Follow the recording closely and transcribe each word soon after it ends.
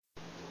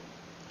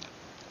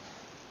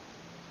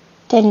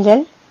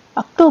தென்றல்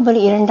அக்டோபர்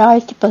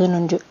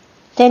 2011.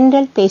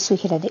 தென்றல்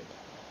பேசுகிறது.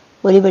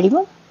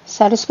 ஒலிவடிவம்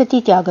சரஸ்வதி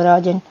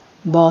தியாகராஜன்,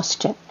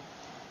 பாஸ்டன்.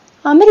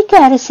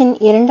 அமெரிக்க அரசின்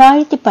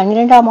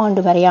 2012ஆம்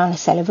ஆண்டு வரையான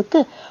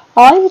செலவுக்கு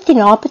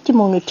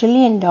 $1043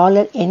 டிரில்லியன்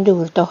என்று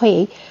ஒரு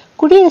தொகையை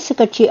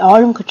குடியரசுக் கட்சி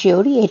ஆளும்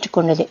கட்சியோடு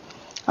ஏற்றுக்கொண்டது.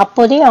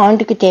 அப்போதே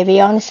ஆண்டுக்கு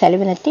தேவையான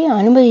செலவினத்தை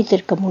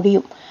அனுமதித்திருக்க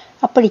முடியும்.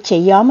 அப்படி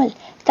செய்யாமல்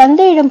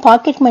தந்தையிடம்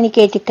பாக்கெட் மணி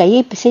கேட்டு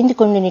கையை பிசைந்து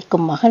கொண்டு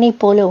நிற்கும் மகனைப்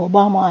போல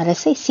ஒபாமா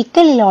அரசை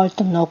சிக்கலில்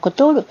ஆழ்த்தும்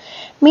நோக்கத்தோடு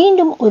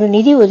மீண்டும் ஒரு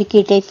நிதி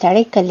ஒதுக்கீட்டை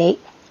தடைக்கல்லை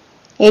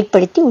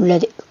ஏற்படுத்தி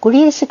உள்ளது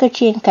குடியரசுக்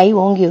கட்சியின் கை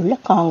ஓங்கியுள்ள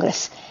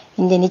காங்கிரஸ்.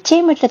 இந்த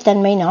நிச்சயமற்ற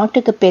தன்மை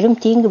நாட்டுக்கு பெரும்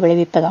தீங்கு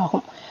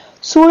விளைவிப்பதாகும்.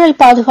 சூழல்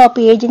பாதுகாப்பு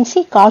ஏஜென்சி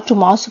காற்று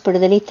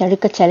மாசுபடுதலை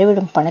தடுக்க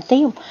செலவிடும்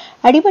பணத்தையும்,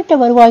 அடிமட்ட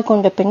வருவாய்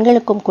கொண்ட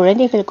பெண்களுக்கும்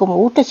குழந்தைகளுக்கும்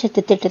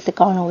ஊட்டச்சத்து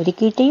திட்டத்துக்கான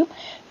ஒதுக்கீட்டையும்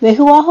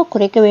வெகுவாக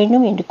குறைக்க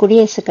வேண்டும் என்று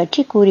குடியரசுக்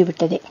கட்சி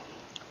கூறிவிட்டது.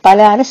 பல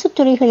அரசு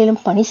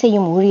துறைகளிலும் பணி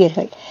செய்யும்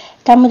ஊழியர்கள்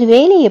தமது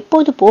வேலை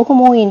எப்போது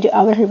போகுமோ என்று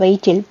அவர்கள்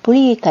வயிற்றில்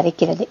புலியை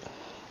கரைக்கிறது.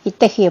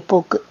 இத்தகைய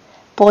போக்கு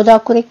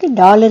போதாக்குறைக்கு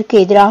டாலருக்கு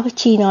எதிராக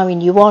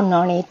சீனாவின் யுவான்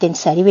நாணயத்தின்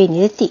சரிவை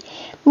நிறுத்தி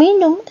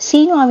மீண்டும்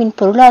சீனாவின்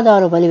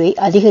பொருளாதார வலுவை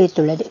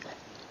அதிகரித்துள்ளது.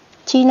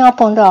 சீனா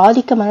போன்ற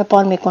ஆதிக்க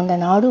மனப்பான்மை கொண்ட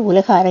நாடு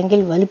உலக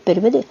அரங்கில்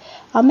வலுப்பெறுவது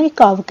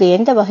அமெரிக்காவுக்கு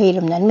எந்த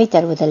வகையிலும் நன்மை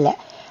தருவதல்ல.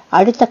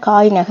 அடுத்த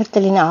காய்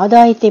நகர்த்தலின்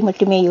ஆதாயத்தை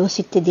மட்டுமே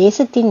யோசித்து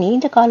தேசத்தின்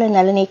நீண்ட கால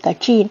நலனை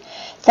கட்சியின்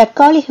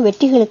தற்காலிக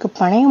வெற்றிகளுக்கு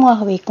பணயமாக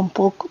வைக்கும்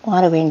போக்கு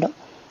மாற வேண்டும்.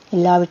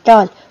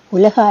 இல்லாவிட்டால்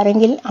உலக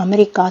அரங்கில்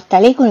அமெரிக்கா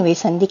தலைகுனிவை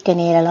சந்திக்க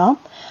நேரலாம்.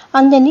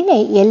 அந்த நிலை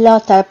எல்லா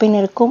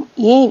தரப்பினருக்கும்,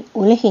 ஏன்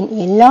உலகின்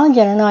எல்லா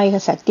ஜனநாயக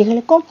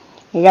சக்திகளுக்கும்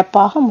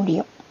இழப்பாக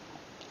முடியும்.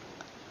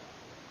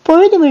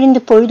 பொழுது விழுந்து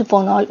பொழுது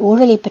போனால்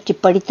ஊழலை பற்றி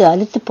படித்து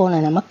அலுத்து போன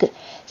நமக்கு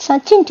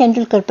சச்சின்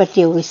டெண்டுல்கர்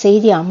பற்றிய ஒரு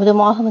செய்தி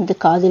அமுதமாக வந்து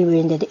காதில்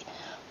விழுந்தது.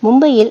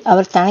 மும்பையில்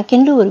அவர்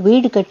தனக்கென்று ஒரு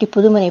வீடு கட்டி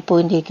புதுமனை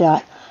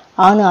புகுந்திருக்கிறார்.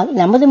 ஆனால்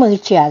நமது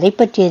மகிழ்ச்சி அதை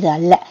பற்றியது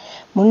அல்ல.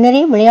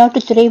 முன்னரே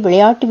விளையாட்டுத்துறை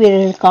விளையாட்டு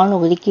வீரர்களுக்கான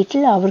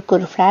ஒதுக்கீட்டில் அவருக்கு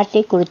ஒரு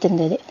பிளாட்டை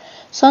கொடுத்திருந்தது.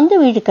 சொந்த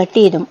வீடு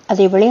கட்டியதும்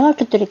அதை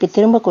விளையாட்டுத்துறைக்கு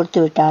திரும்ப கொடுத்து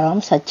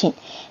விட்டாராம் சச்சின்.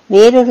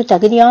 வேறொரு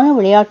தகுதியான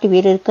விளையாட்டு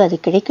வீரருக்கு அது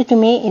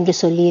கிடைக்கட்டுமே என்று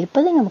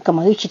சொல்லியிருப்பது நமக்கு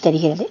மகிழ்ச்சி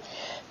தருகிறது.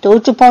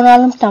 தோற்று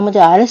போனாலும் தமது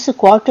அரசு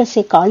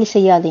குவார்டர்ஸை காலி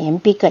செய்யாத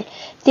எம்பிக்கள்,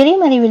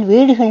 திரைமறைவில்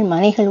வீடுகள்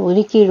மனைகள்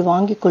ஒதுக்கீடு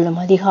வாங்கிக் கொள்ளும்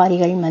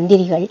அதிகாரிகள்,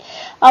 மந்திரிகள்,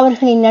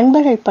 அவர்களின்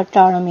நண்பர்கள்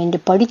பட்டாளம் என்று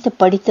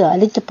படித்து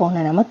அழுத்து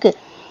போன நமக்கு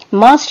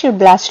மாஸ்டர்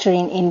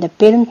பிளாஸ்டரின் இந்த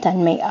பெரும்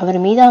தன்மை அவர்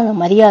மீதான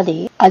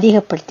மரியாதையை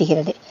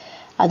அதிகப்படுத்துகிறது.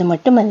 அது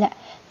மட்டுமல்ல,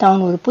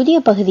 தான் ஒரு புதிய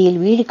பகுதியில்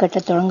வீடு கட்ட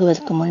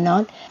தொடங்குவதற்கு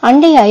முன்னால்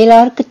அண்டை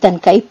அயலாருக்கு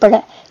தன் கைப்பட,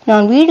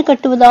 நான் வீடு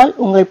கட்டுவதால்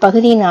உங்கள்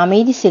பகுதியின்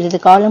அமைதி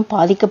சிறிது காலம்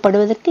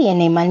பாதிக்கப்படுவதற்கு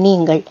என்னை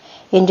மன்னியுங்கள்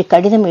என்று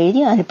கடிதம்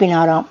எழுதி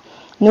அனுப்பினாராம்.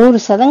 100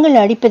 சதங்கள்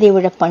அடிப்பதை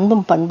விட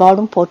பண்பும்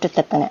பண்பாடும்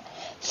போற்றத்தக்கன.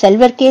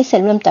 செல்வர்க்கே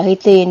செல்வம்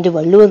தகைத்து என்று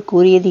வள்ளுவர்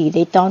கூறியது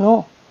இதைத்தானோ?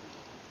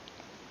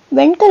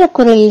 வெண்கல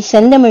குரலில்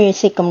செந்தமிழ்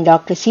இசைக்கும்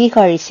டாக்டர்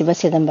சீர்காழி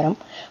சிவசிதம்பரம்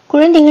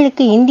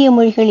குழந்தைகளுக்கு இந்திய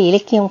மொழிகள்,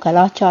 இலக்கியம்,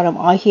 கலாச்சாரம்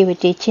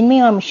ஆகியவற்றை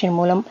சின்மயா மிஷன்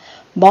மூலம்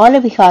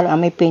பாலவிகார்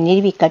அமைப்பை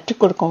நிறுவி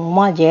கற்றுக் கொடுக்கும்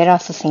உமா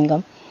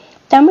ஜெயராசசிங்கம்,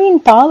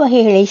 தமிழின்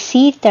பாவகைகளை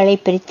சீர்தளை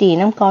பிரித்து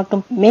இனம்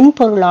காட்டும்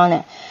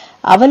மென்பொருளான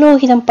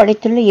அவலோகிதம்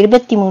படைத்துள்ள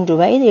 23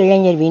 வயது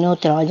இளைஞர்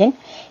வினோத் ராஜன்,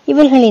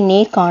 இவர்களின்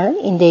நேர்காணல்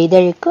இந்த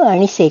இதழுக்கு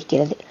அணி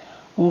சேர்க்கிறது.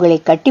 உங்களை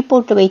கட்டி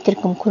போட்டு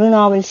வைத்திருக்கும்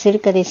குறுநாவல்,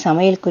 சிறுகதை,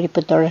 சமையல்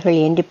குறிப்பு தொடர்கள்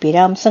என்று பிற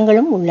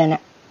அம்சங்களும் உள்ளன.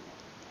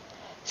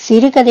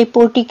 சிறுகதை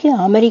போட்டிக்கு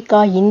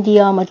அமெரிக்கா,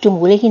 இந்தியா மற்றும்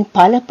உலகின்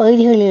பல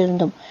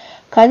பகுதிகளிலிருந்தும்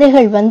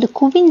கதைகள் வந்து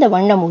குவிந்த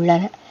வண்ணம்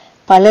உள்ளன.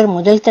 பலர்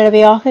முதல்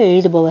தடவையாக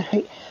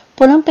எழுதுபவர்கள்.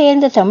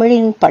 புலம்பெயர்ந்த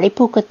தமிழின்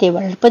படைப்பூக்கத்தை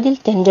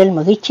வளர்ப்பதில் தென்றல்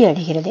மகிழ்ச்சி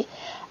அடைகிறது.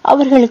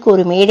 அவர்களுக்கு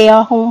ஒரு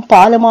மேடையாகவும்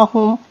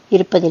பாலமாகவும்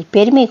இருப்பதில்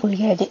பெருமை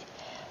கொள்கிறது.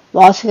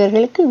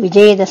 வாசகர்களுக்கு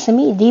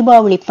விஜயதசமி,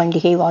 தீபாவளி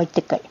பண்டிகை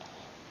வாழ்த்துக்கள்.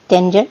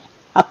 தென்றல்,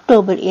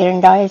 அக்டோபர்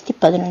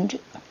 2011.